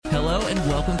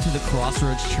Welcome to the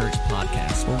Crossroads Church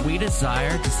podcast, where we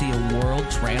desire to see a world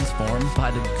transformed by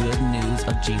the good news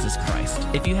of Jesus Christ.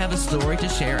 If you have a story to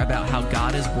share about how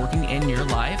God is working in your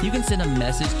life, you can send a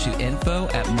message to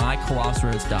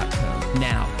info@mycrossroads.co.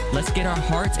 Now, let's get our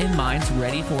hearts and minds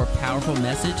ready for a powerful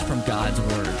message from God's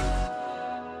Word.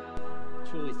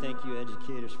 Truly thank you,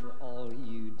 educators, for all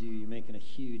you do. You're making a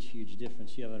huge, huge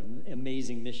difference. You have an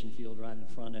amazing mission field right in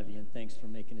front of you, and thanks for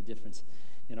making a difference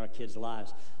in our kids'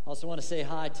 lives. I also want to say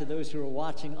hi to those who are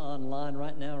watching online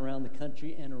right now around the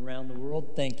country and around the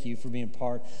world. Thank you for being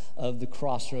part of the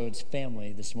Crossroads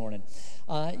family this morning.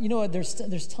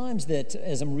 There's times that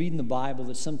as I'm reading the Bible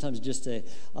that sometimes just a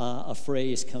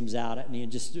phrase comes out at me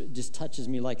and just touches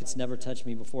me like it's never touched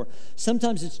me before.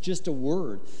 Sometimes it's just a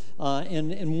word,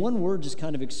 and one word just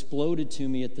kind of exploded to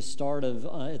me at the start of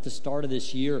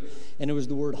this year, and it was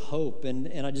the word hope,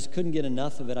 and I just couldn't get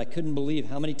enough of it. I couldn't believe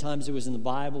how many times it was in the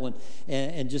Bible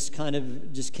and just kind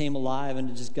of just came alive,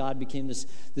 and just God became this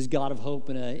God of hope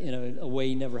in a way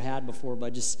He never had before by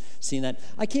just seeing that.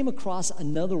 I came across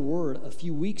another word a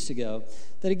few weeks ago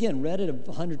that, again, read it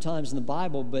 100 times in the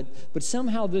Bible, but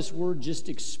somehow this word just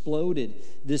exploded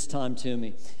this time to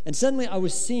me. And suddenly I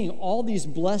was seeing all these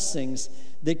blessings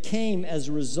that came as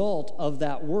a result of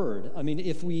that word. I mean,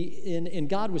 and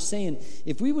God was saying,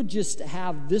 if we would just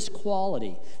have this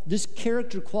quality, this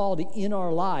character quality in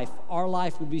our life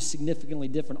would be significantly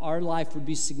different. Our life would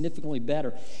be significantly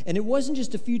better. And it wasn't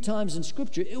just a few times in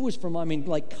Scripture. It was from,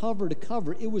 like cover to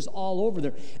cover. It was all over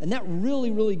there. And that really,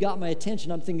 really got my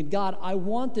attention. I'm thinking, God, I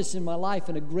want this in my life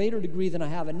in a greater degree than I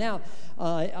have it now.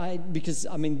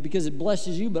 Because it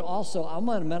blesses you, but also, I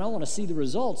want to see the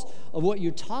results of what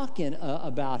you're talking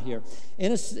about here.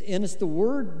 And it's the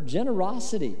word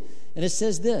generosity. And it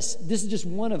says this is just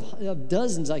one of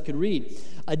dozens I could read.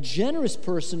 A generous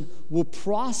person will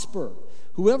prosper.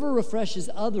 Whoever refreshes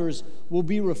others will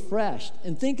be refreshed.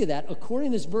 And think of that.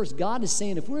 According to this verse, God is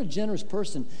saying if we're a generous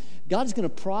person, God is going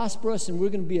to prosper us, and we're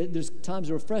going to be, there's times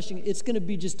of refreshing. It's going to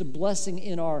be just a blessing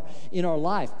in our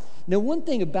life. Now, one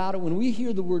thing about it, when we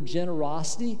hear the word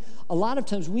generosity, a lot of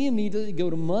times we immediately go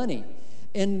to money.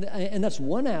 And that's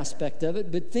one aspect of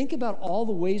it, but think about all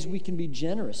the ways we can be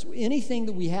generous. Anything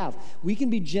that we have, we can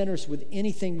be generous with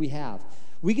anything we have.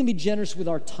 We can be generous with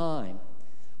our time.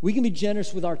 We can be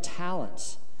generous with our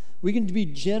talents. We can be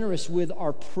generous with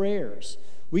our prayers.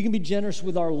 We can be generous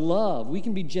with our love. We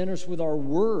can be generous with our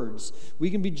words.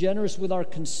 We can be generous with our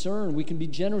concern. We can be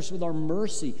generous with our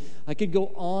mercy. I could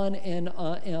go on and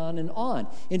on and on.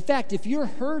 In fact, if you're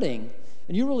hurting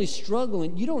and you're really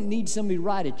struggling, you don't need somebody to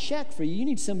write a check for you. You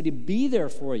need somebody to be there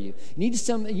for you. You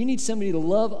need somebody to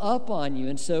love up on you.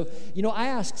 And so, I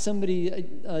asked somebody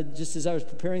just as I was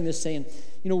preparing this, saying,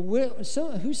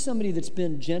 who's somebody that's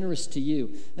been generous to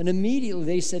you? And immediately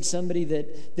they said somebody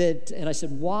that, and I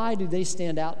said, why do they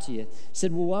stand out to you?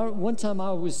 Said, well, one time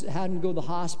I had to go to the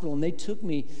hospital, and they took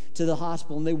me to the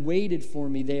hospital, and they waited for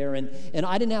me there, and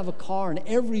I didn't have a car, and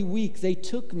every week they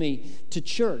took me to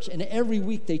church, and every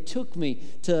week they took me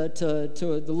to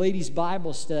the ladies'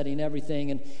 Bible study and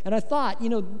everything, and I thought,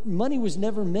 money was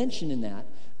never mentioned in that.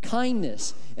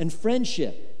 Kindness and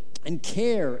friendship and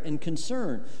care and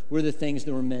concern were the things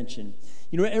that were mentioned.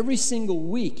 Every single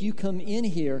week you come in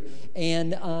here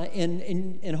and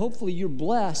hopefully you're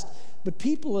blessed, but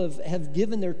people have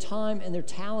given their time and their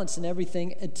talents and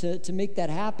everything to make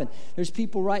that happen. There's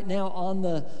people right now on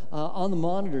the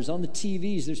monitors, on the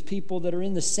TVs. There's people that are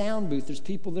in the sound booth. There's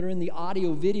people that are in the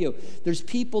audio video. There's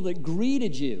people that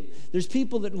greeted you. There's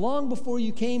people that long before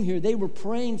you came here, they were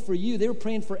praying for you. They were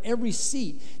praying for every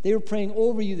seat. They were praying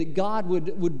over you that God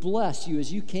would bless you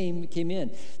as you came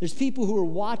in. There's people who are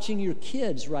watching your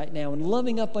kids right now and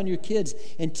loving up on your kids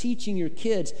and teaching your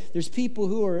kids. There's people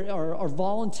who are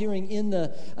volunteering in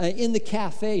the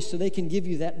cafe so they can give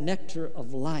you that nectar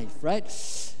of life, right?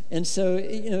 And so,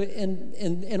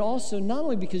 and also not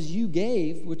only because you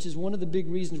gave, which is one of the big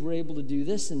reasons we're able to do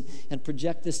this and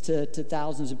project this to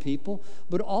thousands of people,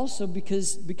 but also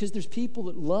because there's people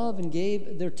that love and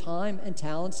gave their time and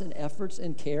talents and efforts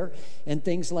and care and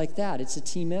things like that. It's a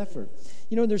team effort.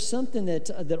 There's something that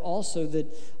the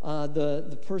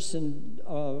person,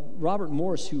 Robert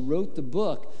Morris, who wrote the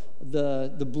book,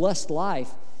 The Blessed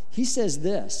Life, he says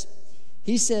this.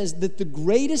 He says that the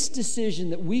greatest decision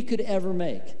that we could ever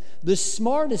make, the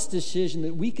smartest decision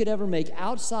that we could ever make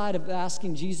outside of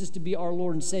asking Jesus to be our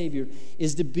Lord and Savior,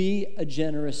 is to be a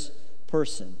generous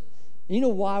person. And you know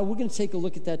why? We're going to take a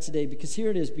look at that today, because here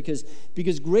it is, because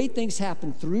great things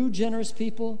happen through generous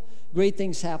people, great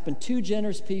things happen to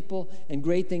generous people, and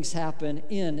great things happen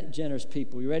in generous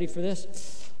people. You ready for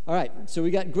this? All right, so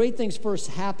we got great things first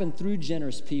happen through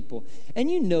generous people. And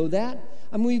you know that.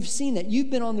 I mean, we've seen that. You've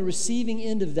been on the receiving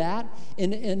end of that.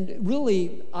 And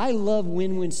really, I love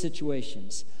win-win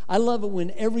situations. I love it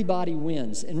when everybody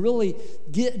wins. And really,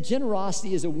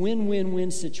 generosity is a win-win-win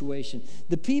situation.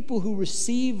 The people who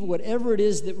receive whatever it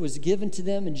is that was given to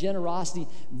them in generosity,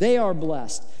 they are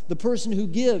blessed. The person who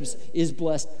gives is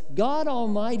blessed. God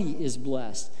Almighty is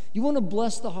blessed. You want to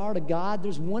bless the heart of God?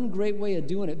 There's one great way of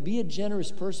doing it. Be a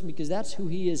generous person, because that's who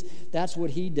He is. That's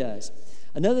what He does.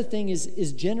 Another thing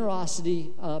is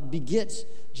generosity begets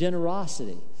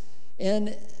generosity.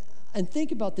 And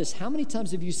think about this. How many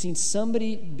times have you seen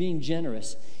somebody being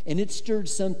generous and it stirred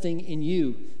something in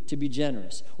you to be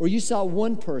generous? Or you saw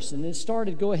one person and it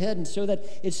started, go ahead and show that,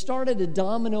 it started a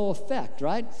domino effect,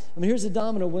 right? I mean, here's a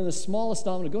domino, one of the smallest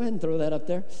domino. Go ahead and throw that up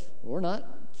there, or not.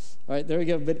 All right, there we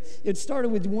go. But it started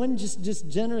with one just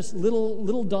generous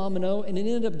little domino, and it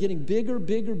ended up getting bigger.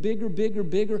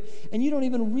 And you don't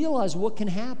even realize what can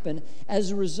happen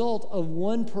as a result of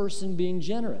one person being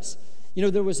generous. You know,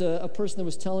 there was a person that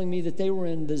was telling me that they were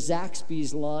in the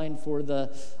Zaxby's line for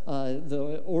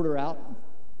the order out,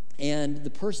 and the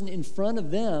person in front of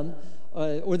them,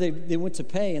 or they went to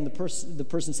pay, and the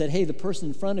person said, "Hey, the person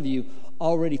in front of you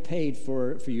already paid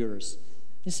for yours."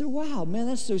 They said, "Wow, man,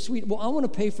 that's so sweet. Well, I want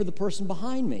to pay for the person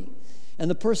behind me." And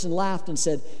the person laughed and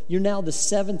said, "You're now the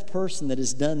seventh person that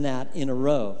has done that in a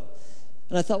row."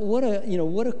 And I thought, what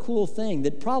a cool thing,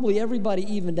 that probably everybody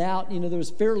evened out. There was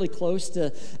fairly close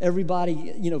to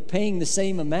everybody, paying the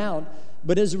same amount.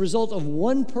 But as a result of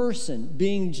one person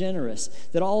being generous,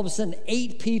 that all of a sudden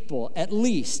 8 people at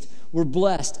least were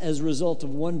blessed as a result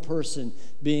of one person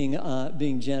being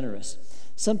generous.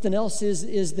 Something else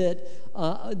is that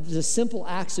the simple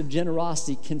acts of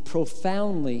generosity can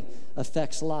profoundly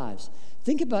affect lives.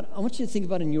 I want you to think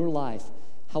about in your life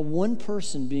how one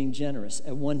person being generous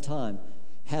at one time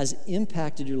has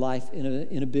impacted your life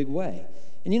in a big way.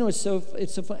 And it's so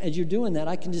fun. As you're doing that,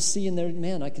 I can just see in there,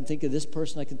 man, I can think of this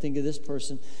person, I can think of this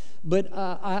person. But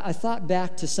I thought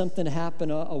back to something that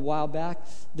happened a while back,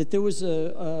 that there was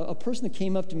a person that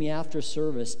came up to me after a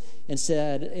service and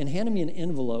handed me an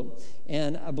envelope,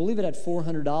 and I believe it had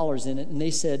 $400 in it, and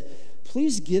they said,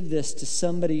 "Please give this to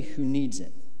somebody who needs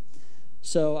it."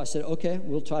 So I said, okay,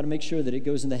 we'll try to make sure that it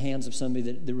goes in the hands of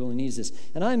somebody that really needs this.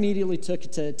 And I immediately took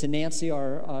it to Nancy,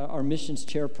 our missions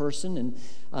chairperson,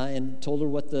 and told her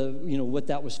what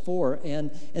that was for.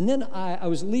 And then I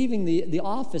was leaving the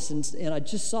office, and I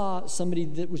just saw somebody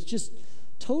that was just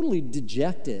totally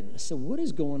dejected. I said, "What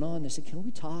is going on?" They said, "Can we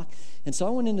talk?" And so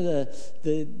I went into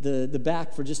the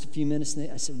back for just a few minutes,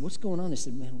 and I said, "What's going on?" They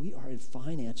said, "Man, we are in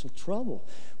financial trouble.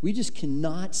 We just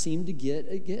cannot seem to get."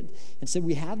 And said,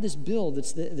 "We have this bill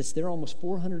that's there, almost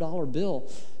 $400 bill."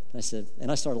 And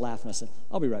I started laughing. I said,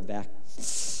 "I'll be right back."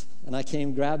 And I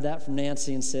came, grabbed that from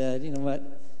Nancy, and said, "You know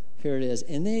what? Here it is."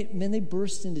 And they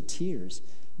burst into tears.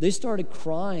 They started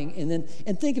crying,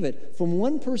 and think of it, from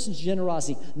one person's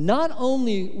generosity, not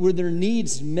only were their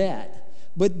needs met,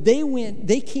 but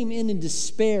they came in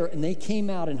despair, and they came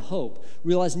out in hope,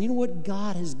 realizing, you know what,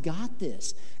 God has got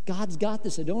this. God's got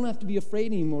this. I don't have to be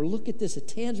afraid anymore. Look at this, a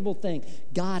tangible thing.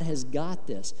 God has got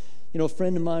this. A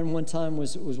friend of mine one time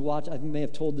was watching. I may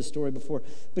have told this story before,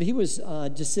 but he was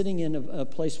just sitting in a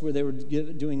place where they were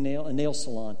doing a nail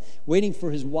salon, waiting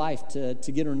for his wife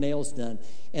to get her nails done.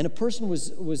 And a person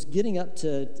was getting up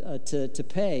to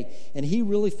pay, and he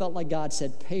really felt like God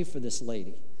said, "Pay for this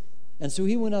lady." And so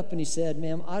he went up and he said,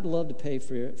 "Ma'am, I'd love to pay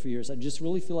for yours. I just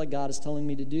really feel like God is telling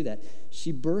me to do that."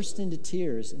 She burst into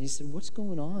tears, and he said, "What's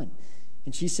going on?"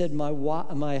 And she said,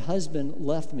 my husband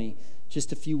left me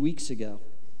just a few weeks ago.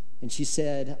 And she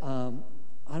said,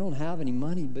 "I don't have any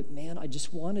money, but man, I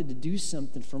just wanted to do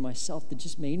something for myself that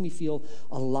just made me feel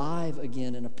alive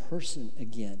again and a person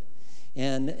again."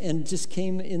 And just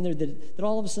came in there that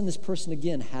all of a sudden this person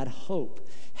again had hope,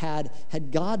 had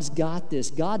God's got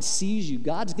this. God sees you.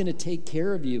 God's going to take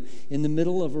care of you in the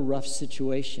middle of a rough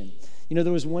situation.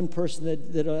 There was one person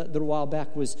that a while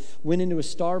back went into a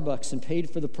Starbucks and paid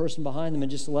for the person behind them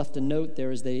and just left a note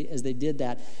there as they did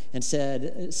that and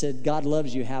said, "God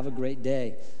loves you. Have a great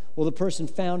day." Well, the person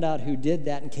found out who did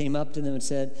that and came up to them and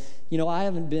said, "I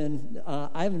haven't been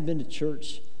to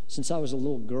church since I was a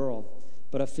little girl,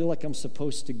 but I feel like I'm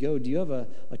supposed to go. Do you have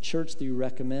a church that you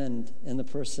recommend?" And the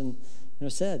person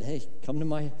said, "Hey, come to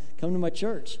my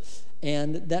church."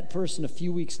 And that person a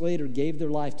few weeks later gave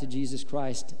their life to Jesus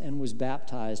Christ and was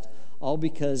baptized, all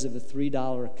because of a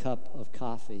 $3 cup of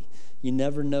coffee. You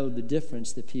never know the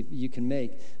difference that you can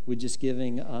make with just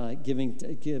giving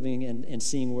and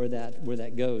seeing where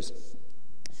that goes.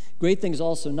 Great things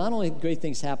also, not only great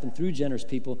things happen through generous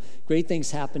people, great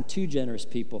things happen to generous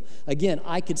people. Again,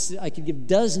 I could give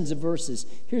dozens of verses.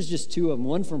 Here's just two of them.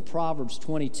 One from Proverbs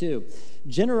 22.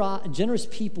 Generous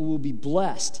people will be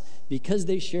blessed because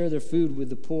they share their food with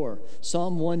the poor.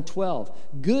 Psalm 112.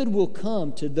 Good will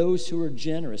come to those who are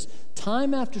generous.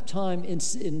 Time after time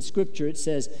in Scripture, it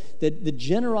says that the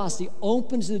generosity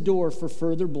opens the door for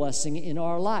further blessing in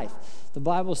our life. The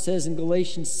Bible says in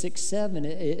Galatians 6:7,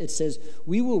 it says,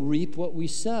 we will reap what we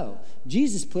sow.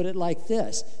 Jesus put it like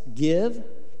this: give,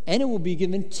 and it will be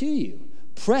given to you.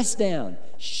 Pressed down,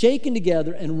 shaken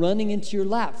together, and running into your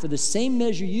lap. For the same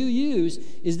measure you use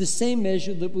is the same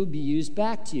measure that will be used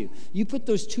back to you. You put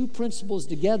those two principles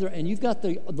together, and you've got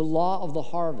the law of the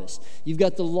harvest. You've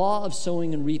got the law of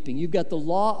sowing and reaping. You've got the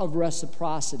law of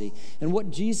reciprocity. And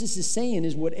what Jesus is saying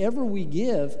is whatever we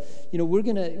give,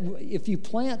 if you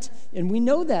plant, and we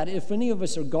know that if any of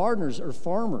us are gardeners or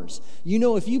farmers,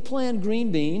 if you plant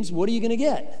green beans, what are you going to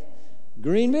get?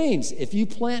 Green beans. If you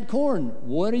plant corn,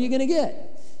 what are you going to get?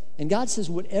 And God says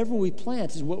whatever we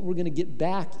plant is what we're going to get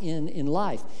back in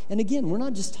life. And again, we're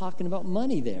not just talking about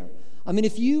money there. I mean,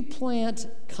 if you plant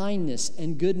kindness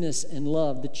and goodness and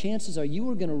love, the chances are you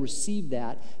are going to receive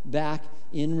that back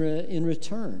in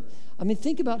return. I mean,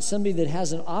 think about somebody that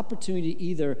has an opportunity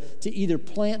to either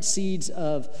plant seeds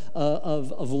of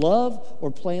love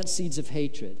or plant seeds of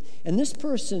hatred. And this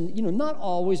person, not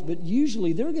always, but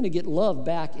usually they're going to get love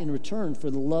back in return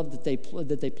for the love that they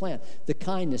plant, the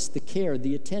kindness, the care,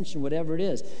 the attention, whatever it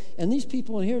is. And these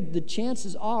people in here, the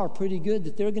chances are pretty good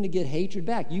that they're going to get hatred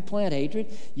back. You plant hatred,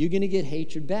 you're going to get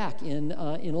hatred back in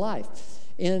life.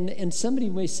 And somebody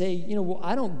may say,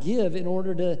 I don't give in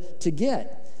order to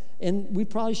get. And we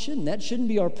probably shouldn't. That shouldn't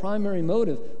be our primary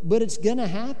motive, but it's going to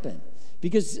happen.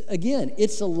 Because, again,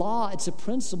 it's a law, it's a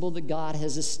principle that God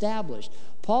has established.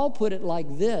 Paul put it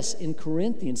like this in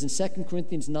Corinthians, in 2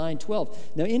 Corinthians 9:12.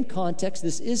 Now, in context,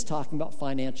 this is talking about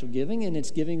financial giving, and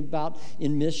it's giving about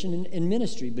in mission and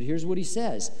ministry. But here's what he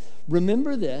says.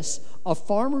 Remember this, a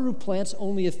farmer who plants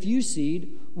only a few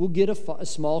seed will get a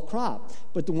small crop,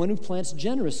 but the one who plants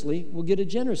generously will get a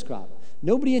generous crop.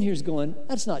 Nobody in here is going,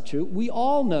 that's not true. We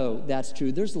all know that's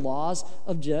true. There's laws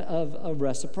of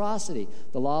reciprocity,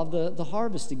 the law of the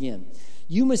harvest again.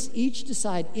 You must each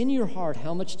decide in your heart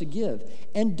how much to give,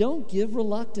 and don't give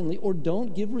reluctantly or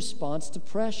don't give response to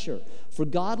pressure, for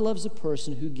God loves a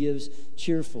person who gives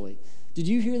cheerfully. Did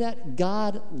you hear that?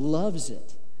 God loves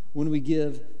it when we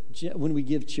give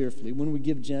cheerfully, when we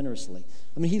give generously.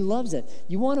 I mean, he loves that.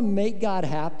 You want to make God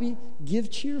happy? Give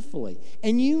cheerfully.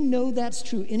 And that's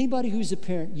true. Anybody who's a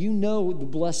parent, the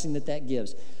blessing that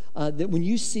gives. That when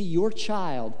you see your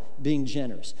child being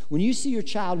generous, when you see your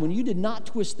child, when you did not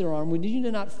twist their arm, when you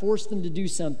did not force them to do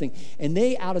something, and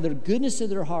they, out of the goodness of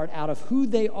their heart, out of who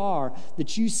they are,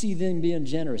 that you see them being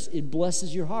generous, it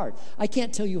blesses your heart. I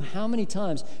can't tell you how many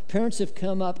times parents have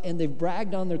come up and they've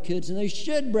bragged on their kids, and they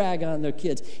should brag on their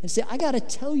kids, and say, I got to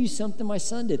tell you something my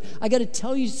son did. I got to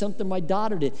tell you something my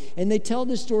daughter did. And they tell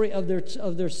the story of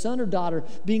their son or daughter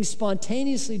being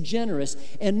spontaneously generous,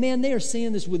 and man, they are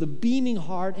saying this with a beaming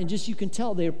heart, and just you can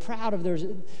tell they're proud of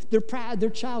they're proud. Their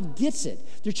child gets it.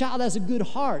 Their child has a good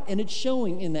heart, and it's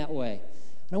showing in that way.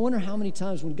 And I wonder how many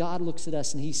times when God looks at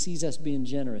us and he sees us being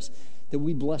generous, that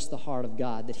we bless the heart of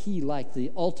God, that he, like the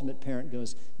ultimate parent,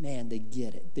 goes, man, they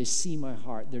get it. They see my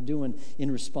heart. They're doing in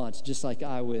response, just like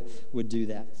I would do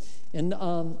that. And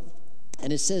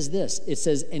it says this. It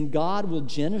says, and God will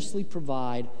generously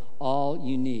provide all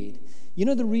you need. You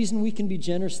know the reason we can be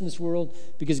generous in this world?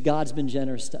 Because God's been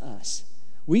generous to us.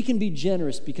 We can be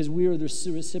generous because we are the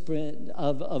recipient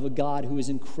of a God who is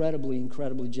incredibly,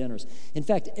 incredibly generous. In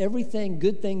fact, everything,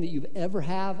 good thing that you've ever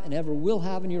have and ever will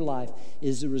have in your life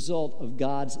is a result of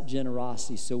God's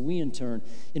generosity. So we in turn,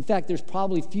 in fact, there's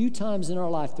probably few times in our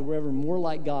life that we're ever more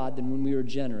like God than when we are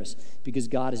generous, because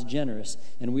God is generous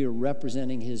and we are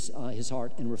representing his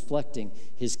heart and reflecting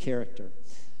his character.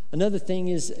 Another thing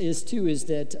is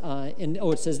that,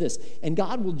 it says this, and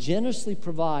God will generously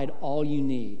provide all you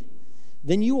need.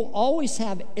 Then you will always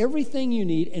have everything you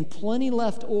need and plenty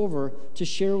left over to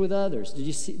share with others.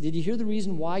 Did you hear the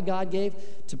reason why God gave?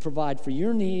 To provide for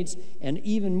your needs, and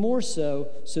even more so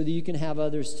that you can have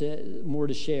others more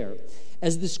to share.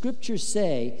 As the scriptures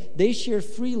say, they share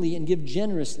freely and give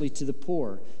generously to the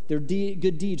poor. Their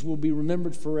good deeds will be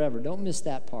remembered forever. Don't miss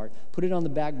that part. Put it on the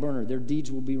back burner. Their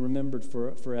deeds will be remembered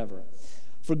forever.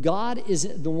 For God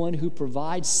is the one who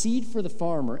provides seed for the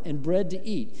farmer and bread to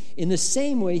eat. In the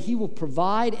same way, he will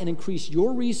provide and increase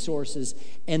your resources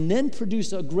and then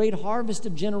produce a great harvest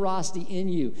of generosity in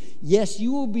you. Yes,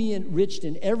 you will be enriched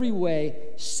in every way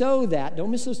so that, don't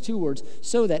miss those two words,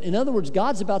 so that. In other words,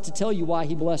 God's about to tell you why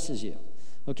he blesses you.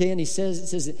 Okay, and he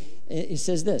says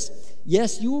this,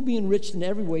 yes, you will be enriched in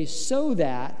every way so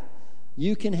that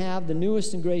you can have the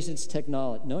newest and greatest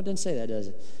technology. No, it doesn't say that, does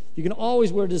it? You can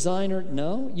always wear designer.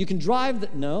 No. You can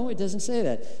drive. No, it doesn't say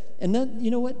that. And then, you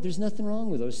know what? There's nothing wrong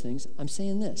with those things. I'm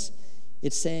saying this.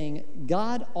 It's saying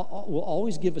God will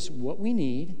always give us what we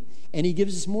need, and he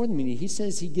gives us more than we need. He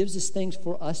says he gives us things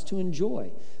for us to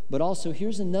enjoy. But also,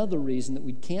 here's another reason that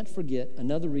we can't forget,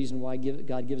 another reason why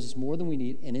God gives us more than we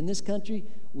need. And in this country,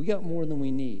 we got more than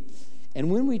we need. And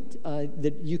when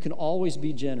that you can always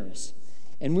be generous.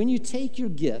 And when you take your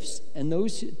gifts to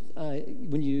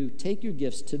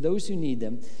those who need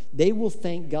them, they will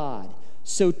thank God.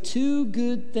 So two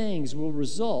good things will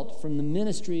result from the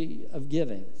ministry of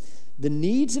giving. The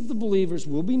needs of the believers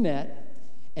will be met,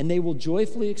 and they will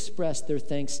joyfully express their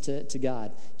thanks to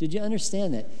God. Did you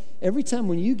understand that? Every time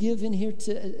when you give in here,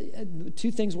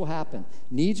 two things will happen.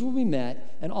 Needs will be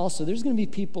met, and also there's going to be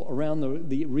people around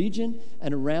the region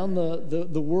and around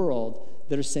the world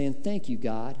that are saying, thank you,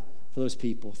 God, for those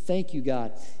people. Thank you,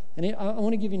 God. And I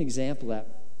want to give you an example of that.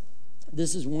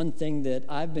 This is one thing that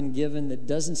I've been given that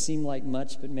doesn't seem like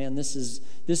much, but man, this is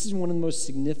one of the most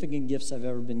significant gifts I've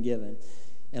ever been given.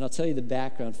 And I'll tell you the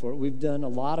background for it. We've done a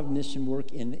lot of mission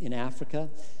work in Africa.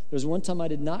 There was one time I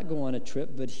did not go on a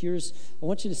trip, but I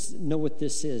want you to know what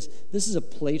this is. This is a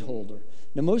plate holder.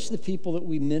 Now, most of the people that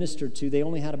we ministered to, they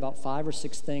only had about 5 or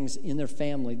 6 things in their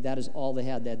family. That is all they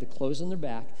had. They had the clothes on their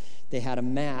back. They had a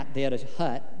mat. They had a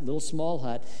hut, a little small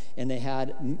hut, and they had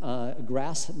a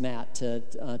grass mat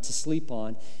to sleep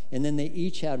on. And then they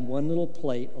each had one little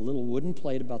plate, a little wooden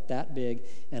plate about that big,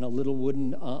 and a little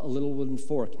wooden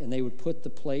fork. And they would put the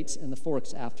plates and the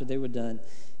forks after they were done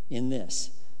in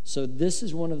this. So this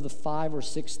is one of the 5 or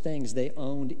 6 things they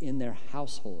owned in their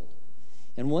household.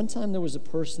 And one time there was a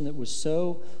person that was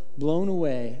so blown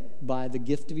away by the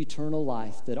gift of eternal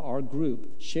life that our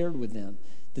group shared with them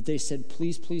that they said,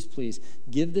 please, please, please,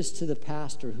 give this to the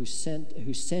pastor who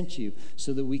sent you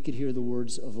so that we could hear the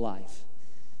words of life.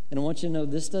 And I want you to know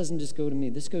this doesn't just go to me.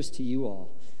 This goes to you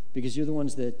all, because you're the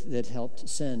ones that helped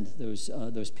send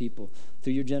those people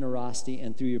through your generosity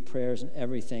and through your prayers and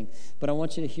everything. But I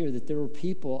want you to hear that there were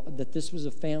people, that this was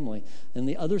a family on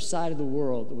the other side of the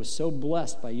world that was so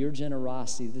blessed by your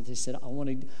generosity that they said, I want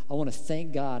to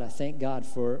thank God. I thank God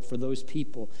for those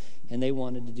people. And they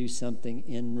wanted to do something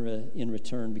in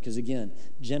return, because again,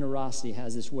 generosity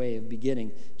has this way of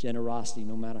begetting generosity,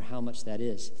 no matter how much that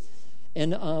is.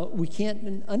 And we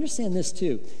can't understand this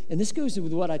too. And this goes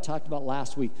with what I talked about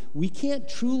last week. We can't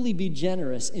truly be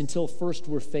generous until first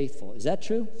we're faithful. Is that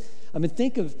true? I mean,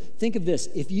 think of this.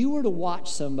 If you were to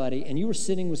watch somebody and you were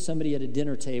sitting with somebody at a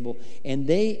dinner table and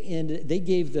they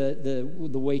gave the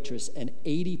waitress an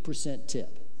 80%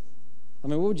 tip. I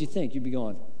mean, what would you think? You'd be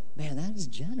going, man, that is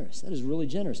generous. That is really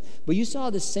generous. But you saw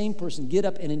this same person get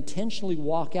up and intentionally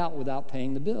walk out without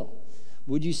paying the bill.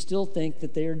 Would you still think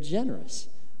that they are generous?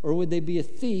 Or would they be a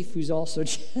thief who's also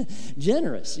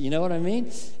generous? You know what I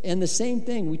mean? And the same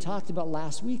thing we talked about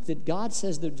last week, that God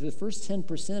says that the first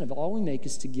 10% of all we make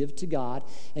is to give to God.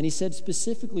 And he said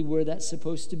specifically where that's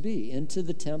supposed to be, into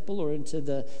the temple or into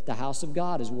the house of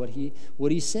God is what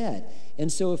he said.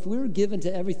 And so if we're given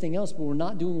to everything else, but we're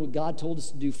not doing what God told us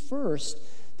to do first,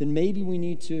 then maybe we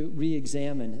need to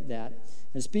re-examine that.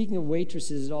 And speaking of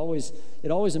waitresses, it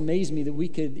always amazed me that we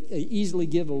could easily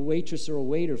give a waitress or a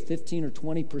waiter 15 or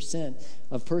 20%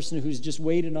 of a person who's just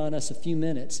waited on us a few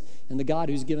minutes. And the God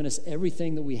who's given us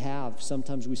everything that we have,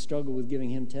 sometimes we struggle with giving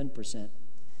him 10%.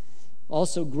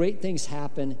 Also, great things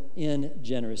happen in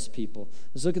generous people.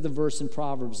 Let's look at the verse in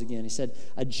Proverbs again. He said,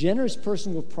 a generous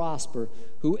person will prosper.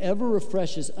 Whoever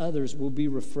refreshes others will be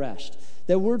refreshed.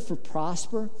 That word for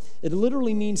prosper, it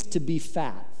literally means to be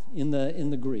fat in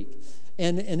the Greek.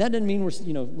 And that doesn't mean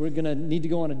we're going to need to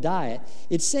go on a diet.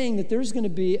 It's saying that there's going to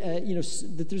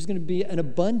be an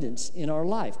abundance in our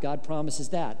life. God promises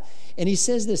that. And he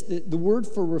says this, the word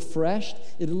for refreshed,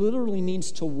 it literally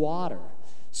means to water.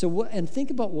 So and think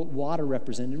about what water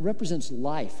represents. It represents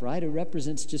life, right? It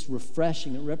represents just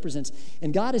refreshing. It represents,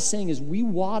 and God is saying as we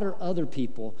water other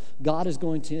people, God is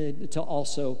going to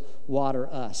also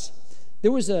water us.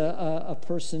 There was a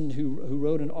person who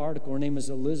wrote an article. Her name was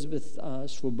Elizabeth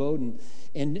Swoboden,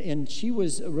 and she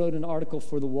wrote an article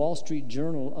for the Wall Street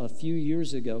Journal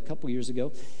a couple years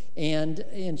ago,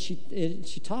 And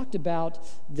she talked about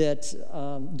that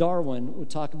Darwin would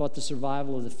talk about the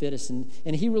survival of the fittest,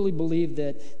 and he really believed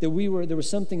that there was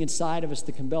something inside of us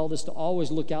that compelled us to always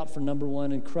look out for number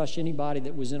one and crush anybody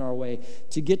that was in our way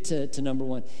to get to number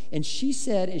one. And she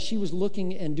said, as she was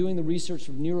looking and doing the research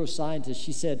for neuroscientists,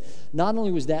 she said, not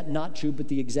only was that not true, but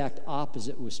the exact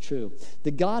opposite was true.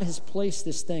 That God has placed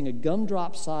this thing, a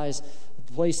gumdrop size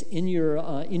place in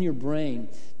your brain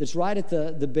that's right at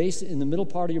the base, in the middle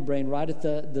part of your brain, right at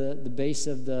the base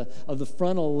of the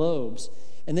frontal lobes.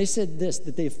 And they said this,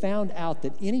 that they found out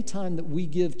that any time that we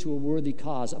give to a worthy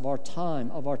cause, of our time,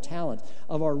 of our talent,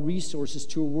 of our resources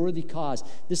to a worthy cause,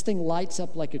 this thing lights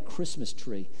up like a Christmas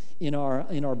tree in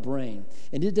our brain.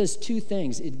 And it does two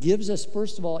things. It gives us,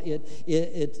 first of all,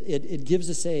 it gives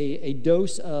us a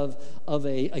dose of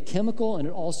a chemical, and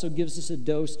it also gives us a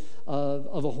dose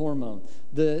of a hormone.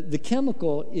 The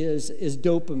chemical is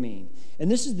dopamine. And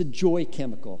this is the joy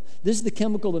chemical. This is the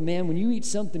chemical that, man, when you eat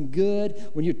something good,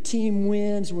 when your team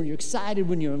wins, when you're excited,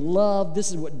 when you're in love,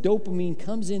 this is what dopamine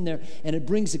comes in there, and it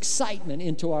brings excitement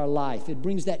into our life. It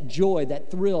brings that joy, that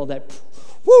thrill, that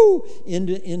woo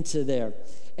into there.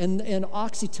 And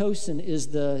oxytocin is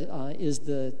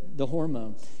the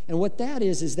hormone. And what that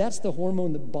is that's the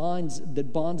hormone that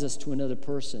bonds us to another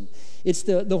person. It's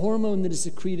the hormone that is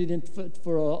secreted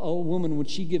for a woman when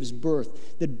she gives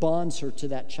birth, that bonds her to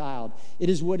that child. It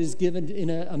is what is given in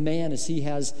a man as he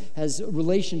has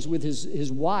relations with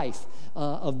his wife,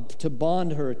 to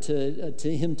bond her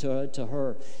to him to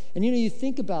her. And you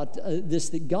think about this,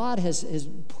 that God has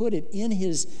put it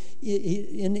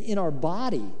in our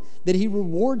body, that he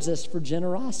rewards us for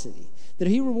generosity. That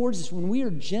he rewards us when we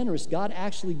are generous. God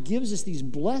actually gives us these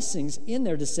blessings in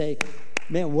there to say,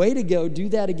 man, way to go, do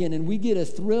that again. And we get a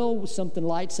thrill, something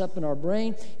lights up in our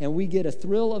brain, and we get a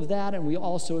thrill of that, and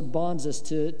it bonds us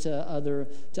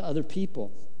to other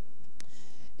people.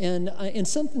 And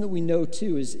something that we know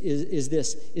too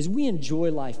is we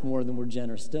enjoy life more than we're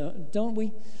generous, don't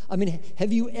we? I mean,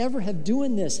 have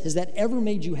doing this, has that ever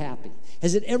made you happy?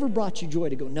 Has it ever brought you joy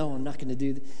to go, no, I'm not going to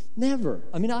do that? Never.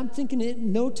 I mean, I'm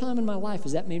thinking no time in my life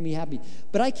has that made me happy.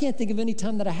 But I can't think of any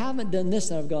time that I haven't done this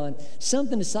and I've gone,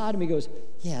 something inside of me goes,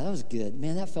 yeah, that was good.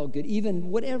 Man, that felt good. Even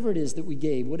whatever it is that we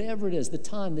gave, whatever it is, the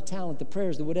time, the talent, the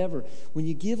prayers, the whatever, when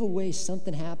you give away,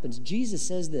 something happens. Jesus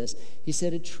says this. He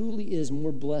said, it truly is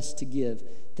more blessed to give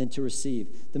than to receive.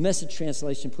 The Message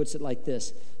translation puts it like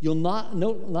this: you'll not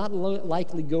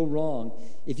likely go wrong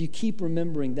if you keep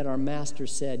remembering that our Master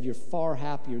said you're far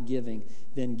happier giving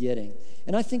than getting.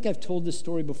 And I think I've told this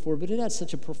story before, but it had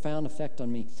such a profound effect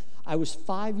on me. I was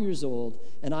 5 years old,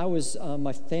 and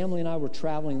my family and I were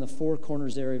traveling in the Four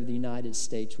Corners area of the United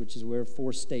States, which is where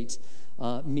 4 states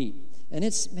meet. And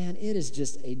it is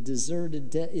just a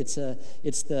deserted, it's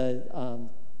the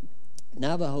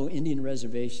Navajo Indian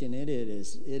Reservation. It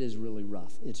is really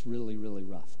rough. It's really, really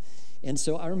rough. And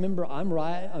so I remember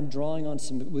I'm drawing on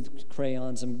with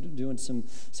crayons. I'm doing some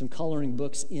coloring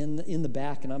books in the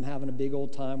back, and I'm having a big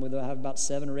old time with it. I have about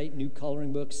 7 or 8 new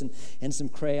coloring books and some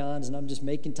crayons, and I'm just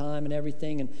making time and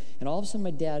everything. And all of a sudden,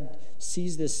 my dad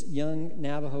sees this young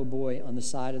Navajo boy on the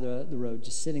side of the road,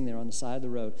 just sitting there on the side of the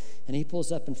road, and he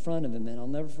pulls up in front of him, and I'll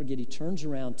never forget. He turns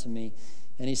around to me,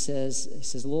 and he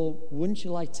says, "Lowell, wouldn't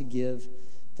you like to give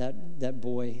that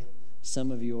boy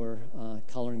some of your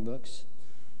coloring books?"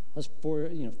 I was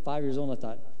 5 years old, and I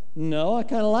thought, no, I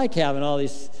kind of like having all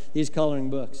these coloring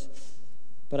books.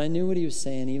 But I knew what he was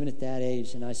saying, even at that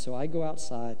age. And so I go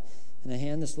outside, and I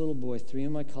hand this little boy 3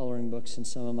 of my coloring books and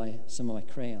some of my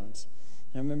crayons.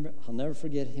 And I remember, I'll never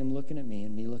forget him looking at me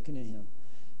and me looking at him.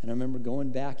 And I remember going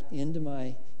back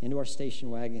into our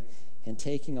station wagon and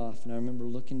taking off. And I remember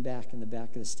looking back in the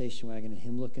back of the station wagon and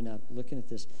him looking up, looking at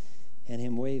this, and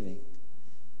him waving.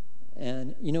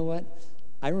 And you know what?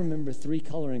 I remember 3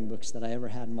 coloring books that I ever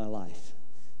had in my life.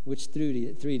 Which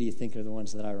 3 do you think are the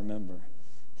ones that I remember?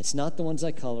 It's not the ones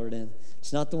I colored in.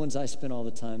 It's not the ones I spent all the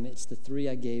time. It's the 3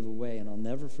 I gave away, and I'll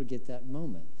never forget that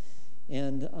moment.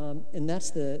 And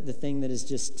that's the thing that is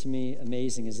just, to me,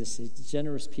 amazing, is this: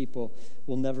 generous people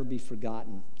will never be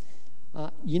forgotten.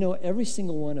 Every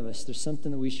single one of us, there's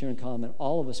something that we share in common.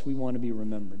 All of us, we want to be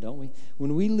remembered, don't we?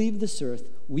 When we leave this earth,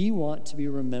 we want to be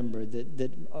remembered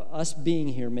that us being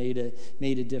here made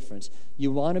a difference.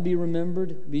 You want to be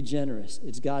remembered? Be generous.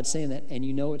 It's God saying that, and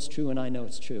you know it's true, and I know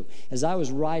it's true. As I was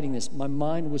writing this, my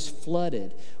mind was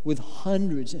flooded with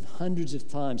hundreds and hundreds of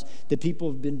times that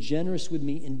people have been generous with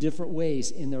me in different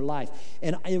ways in their life.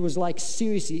 And it was like,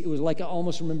 seriously, it was like I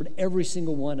almost remembered every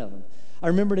single one of them. I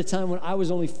remember a time when I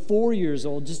was only 4 years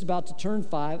old, just about to turn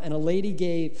 5, and a lady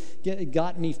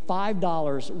got me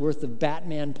 $5 worth of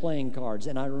Batman playing cards,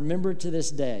 and I remember it to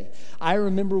this day. I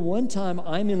remember one time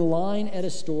I'm in line at a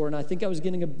store, and I think I was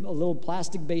getting a little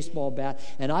plastic baseball bat,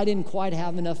 and I didn't quite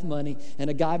have enough money, and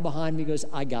a guy behind me goes,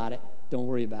 "I got it. Don't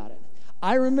worry about it."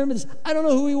 I remember this. I don't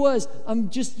know who he was. I'm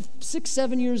just 6,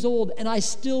 7 years old, and I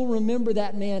still remember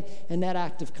that man and that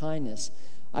act of kindness.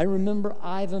 I remember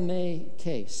Iva Mae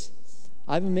Case.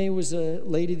 Iva Mae was a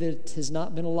lady that has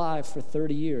not been alive for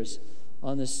 30 years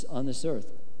on this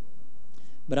earth.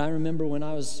 But I remember when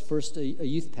I was first a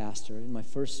youth pastor, in my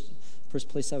first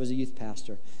place I was a youth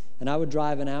pastor, and I would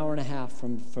drive an hour and a half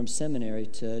from seminary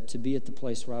to be at the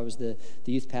place where I was the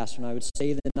youth pastor, and I would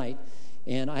stay the night.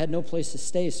 And I had no place to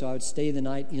stay, so I would stay the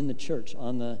night in the church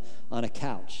on a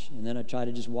couch. And then I'd try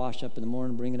to just wash up in the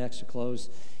morning, bring in extra clothes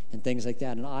and things like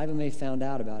that. And Iva Mae found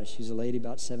out about it. She was a lady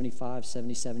about 75,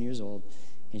 77 years old.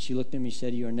 And she looked at me and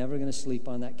said, "You are never going to sleep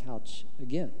on that couch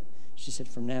again." She said,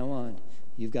 "From now on,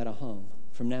 you've got a home.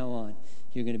 From now on,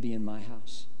 you're going to be in my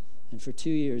house." And for 2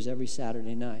 years, every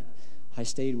Saturday night, I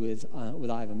stayed with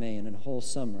Iva Mae. And in a whole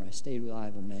summer, I stayed with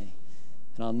Iva Mae.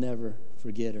 And I'll never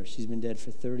forget her. She's been dead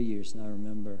for 30 years, and I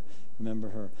remember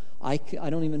her. I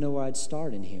don't even know where I'd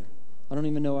start in here. I don't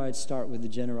even know where I'd start with the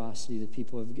generosity that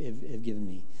people have given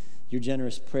me. Your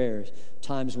generous prayers,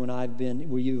 times when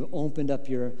where you've opened up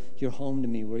your home to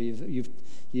me, where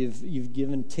you've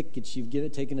given tickets,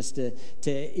 taken us to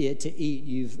eat.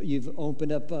 You've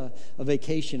opened up a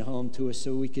vacation home to us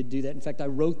so we could do that. In fact, I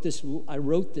wrote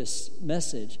this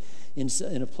message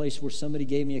in a place where somebody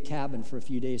gave me a cabin for a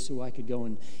few days so I could go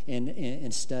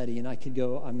and study, and I could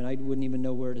go. I mean, I wouldn't even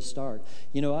know where to start.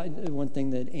 You know, one thing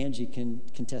that Angie can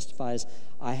testify is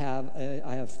I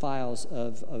have files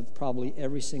of probably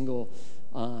every single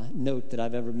note that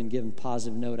I've ever been given,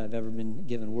 positive note I've ever been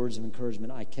given, words of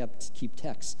encouragement. I keep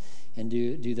texts and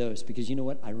do those, because you know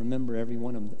what? I remember every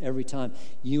one of them every time.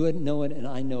 You wouldn't know it, and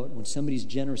I know it when somebody's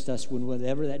generous to us, when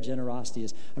whatever that generosity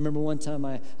is. I remember one time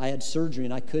I had surgery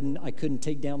and I couldn't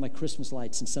take down my Christmas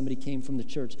lights, and somebody came from the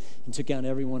church and took down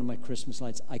every one of my Christmas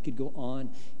lights. I could go on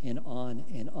and on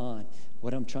and on.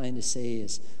 What I'm trying to say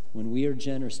is, when we are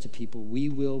generous to people, we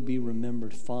will be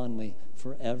remembered fondly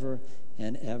forever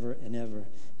and ever and ever.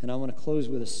 And I want to close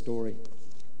with a story.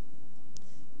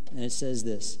 And it says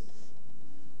this.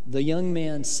 The young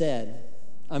man said,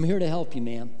 "I'm here to help you,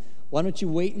 ma'am. Why don't you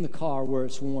wait in the car where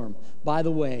it's warm? By the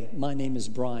way, my name is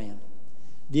Brian."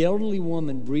 The elderly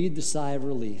woman breathed a sigh of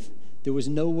relief. There was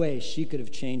no way she could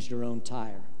have changed her own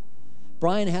tire.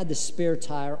 Brian had the spare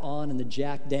tire on and the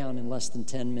jack down in less than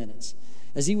 10 minutes.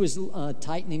 As he was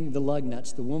tightening the lug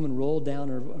nuts, the woman rolled down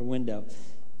her window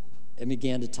and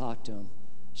began to talk to him.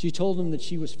 She told him that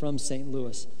she was from St.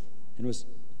 Louis and was,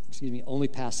 only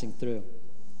passing through.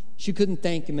 She couldn't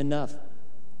thank him enough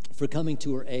for coming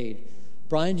to her aid.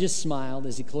 Brian just smiled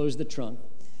as he closed the trunk.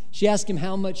 She asked him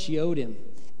how much she owed him.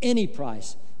 Any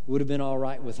price would have been all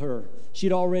right with her.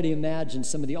 She'd already imagined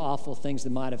some of the awful things that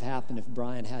might have happened if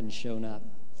Brian hadn't shown up.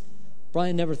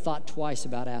 Brian never thought twice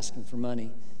about asking for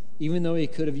money, even though he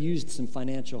could have used some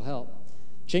financial help.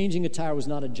 Changing a tire was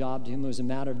not a job to him. It was a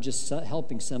matter of just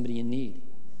helping somebody in need.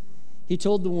 He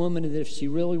told the woman that if she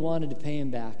really wanted to pay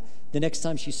him back, the next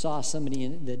time she saw somebody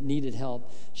that needed help,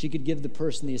 she could give the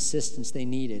person the assistance they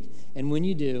needed. And when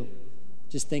you do,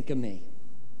 just think of me.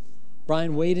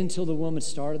 Brian waited until the woman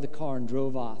started the car and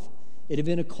drove off. It had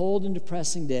been a cold and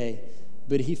depressing day,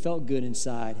 but he felt good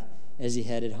inside as he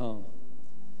headed home.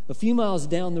 A few miles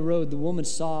down the road, the woman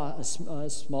saw a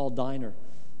small diner.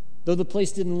 Though the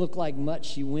place didn't look like much,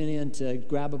 she went in to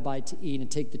grab a bite to eat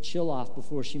and take the chill off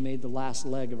before she made the last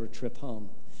leg of her trip home.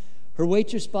 Her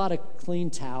waitress bought a clean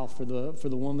towel for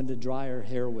the woman to dry her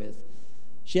hair with.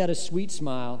 She had a sweet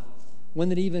smile, one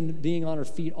that even being on her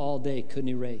feet all day couldn't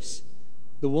erase.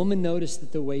 The woman noticed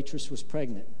that the waitress was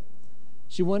pregnant.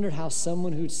 She wondered how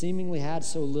someone who seemingly had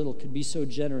so little could be so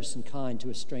generous and kind to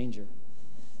a stranger.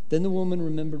 Then the woman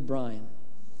remembered Brian.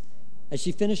 As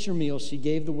she finished her meal, she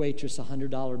gave the waitress a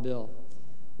 $100 bill.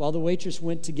 While the waitress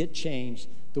went to get change,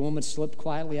 the woman slipped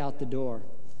quietly out the door.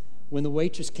 When the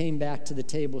waitress came back to the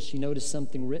table, she noticed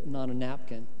something written on a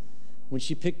napkin. When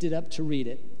she picked it up to read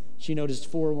it, she noticed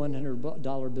 4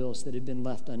 $100 bills that had been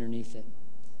left underneath it.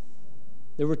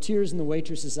 There were tears in the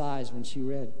waitress's eyes when she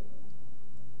read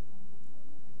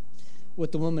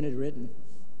what the woman had written.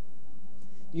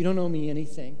 "You don't owe me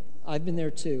anything. I've been there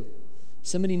too.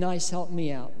 Somebody nice helped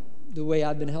me out the way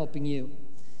I've been helping you.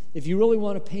 If you really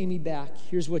want to pay me back,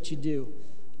 here's what you do.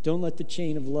 Don't let the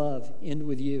chain of love end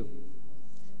with you."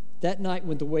 That night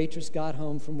when the waitress got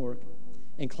home from work,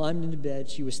 and climbed into bed.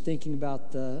 She was thinking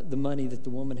about the money that the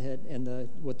woman had and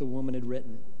what the woman had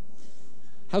written.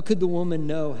 How could the woman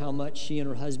know how much she and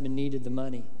her husband needed the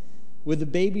money? With the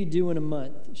baby due in a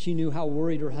month, she knew how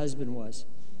worried her husband was.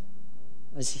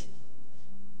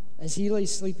 As he lay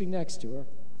sleeping next to her,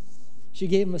 she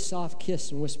gave him a soft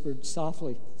kiss and whispered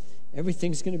softly,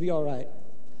 "Everything's going to be all right.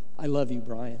 I love you,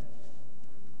 Brian."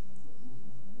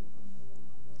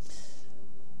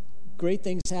 Great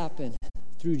things happen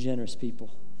through generous people.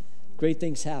 Great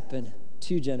things happen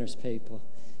to generous people.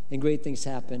 And great things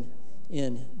happen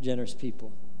in generous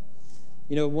people.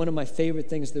 You know, one of my favorite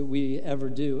things that we ever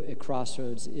do at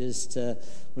Crossroads is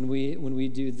when we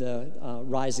do the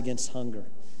Rise Against Hunger.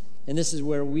 And this is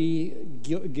where we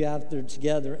gather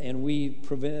together and we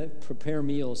prepare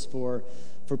meals for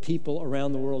people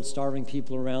around the world, starving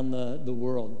people around the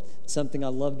world. It's something I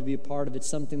love to be a part of. It's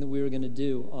something that we were going to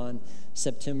do on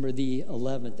September the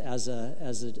 11th as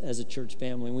a church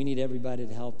family. We need everybody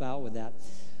to help out with that.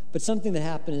 But something that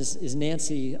happened is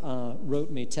Nancy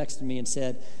texted me and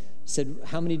said,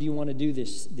 "How many do you want to do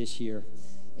this year?"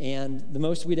 And the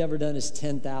most we'd ever done is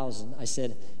 10,000. I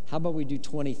said, "How about we do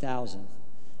 20,000?"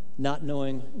 Not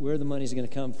knowing where the money's going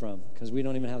to come from, because we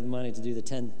don't even have the money to do the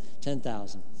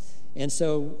 10,000. And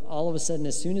so all of a sudden,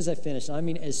 as soon as I finished,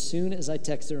 as soon as I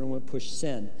texted her and went push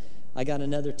send, I got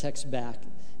another text back,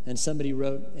 and somebody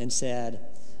wrote and said,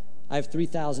 "I have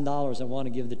 $3,000 I want to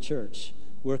give the church.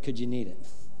 Where could you need it?"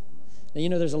 Now, you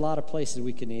know, there's a lot of places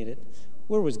we could need it.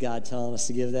 Where was God telling us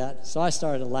to give that? So I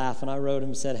started to laugh, and I wrote him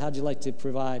and said, "How'd you like to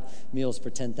provide meals for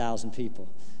 10,000 people?"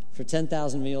 For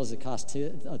 10,000 meals, it cost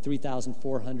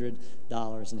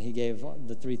 $3,400, and he gave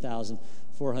the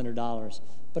 $3,400.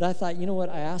 But I thought, you know what?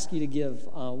 I ask you to give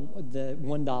the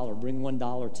 $1. Bring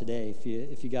 $1 today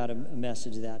if you got a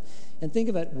message of that. And think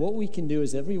about what we can do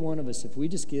is every one of us, if we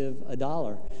just give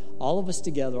 $1, all of us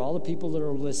together, all the people that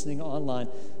are listening online,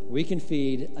 we can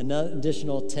feed an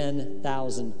additional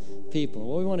 10,000 people.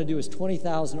 What we want to do is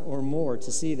 20,000 or more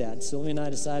to see that. Sylvia and I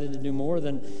decided to do more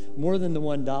than the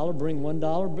 $1. Bring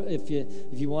 $1. If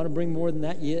you want to bring more than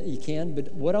that, you can.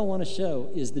 But what I want to show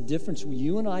is the difference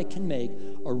you and I can make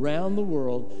around the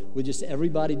world with just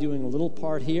everybody doing a little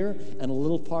part here and a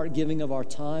little part giving of our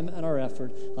time and our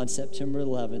effort on September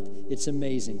 11th. It's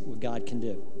amazing what God can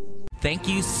do. Thank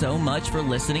you so much for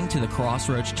listening to the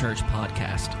Crossroads Church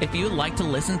podcast. If you would like to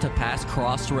listen to past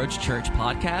Crossroads Church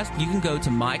podcasts, you can go to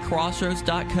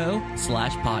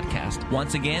mycrossroads.co/podcast.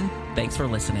 Once again, thanks for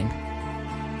listening.